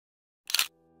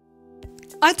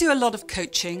I do a lot of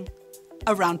coaching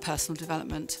around personal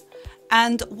development,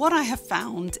 and what I have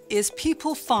found is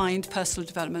people find personal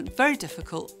development very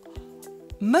difficult,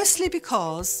 mostly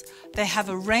because they have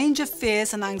a range of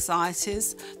fears and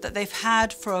anxieties that they've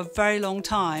had for a very long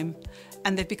time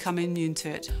and they've become immune to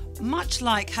it. Much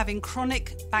like having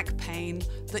chronic back pain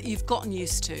that you've gotten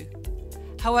used to.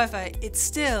 However, it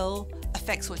still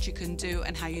affects what you can do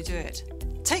and how you do it.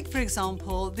 Take, for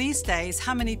example, these days,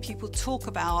 how many people talk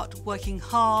about working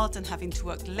hard and having to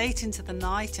work late into the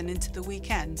night and into the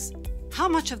weekends. How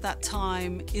much of that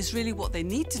time is really what they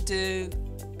need to do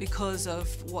because of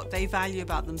what they value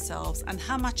about themselves, and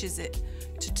how much is it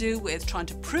to do with trying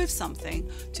to prove something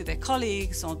to their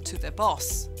colleagues or to their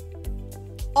boss?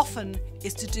 Often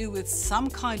is to do with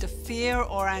some kind of fear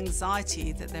or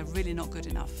anxiety that they're really not good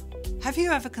enough. Have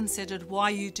you ever considered why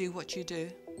you do what you do?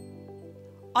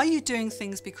 Are you doing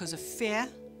things because of fear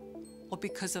or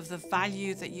because of the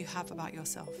value that you have about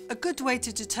yourself? A good way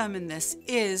to determine this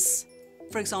is,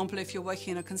 for example, if you're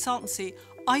working in a consultancy,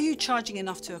 are you charging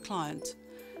enough to a client?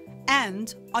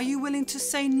 And are you willing to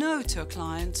say no to a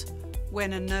client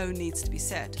when a no needs to be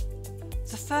said?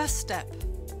 The first step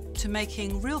to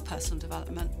making real personal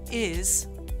development is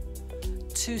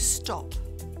to stop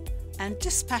and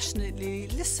dispassionately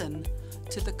listen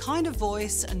to the kind of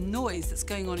voice and noise that's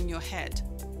going on in your head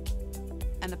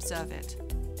and observe it.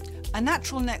 A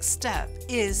natural next step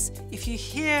is, if you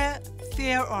hear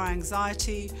fear or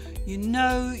anxiety, you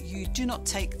know you do not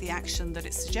take the action that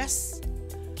it suggests,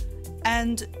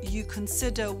 and you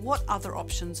consider what other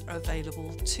options are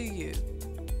available to you.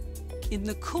 In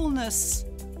the coolness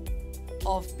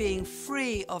of being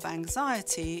free of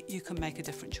anxiety, you can make a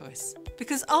different choice.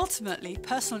 Because ultimately,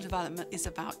 personal development is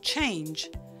about change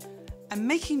and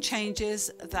making changes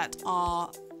that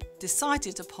are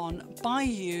decided upon by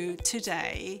you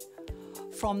today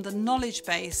from the knowledge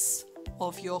base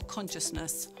of your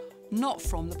consciousness, not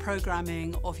from the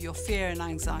programming of your fear and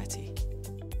anxiety.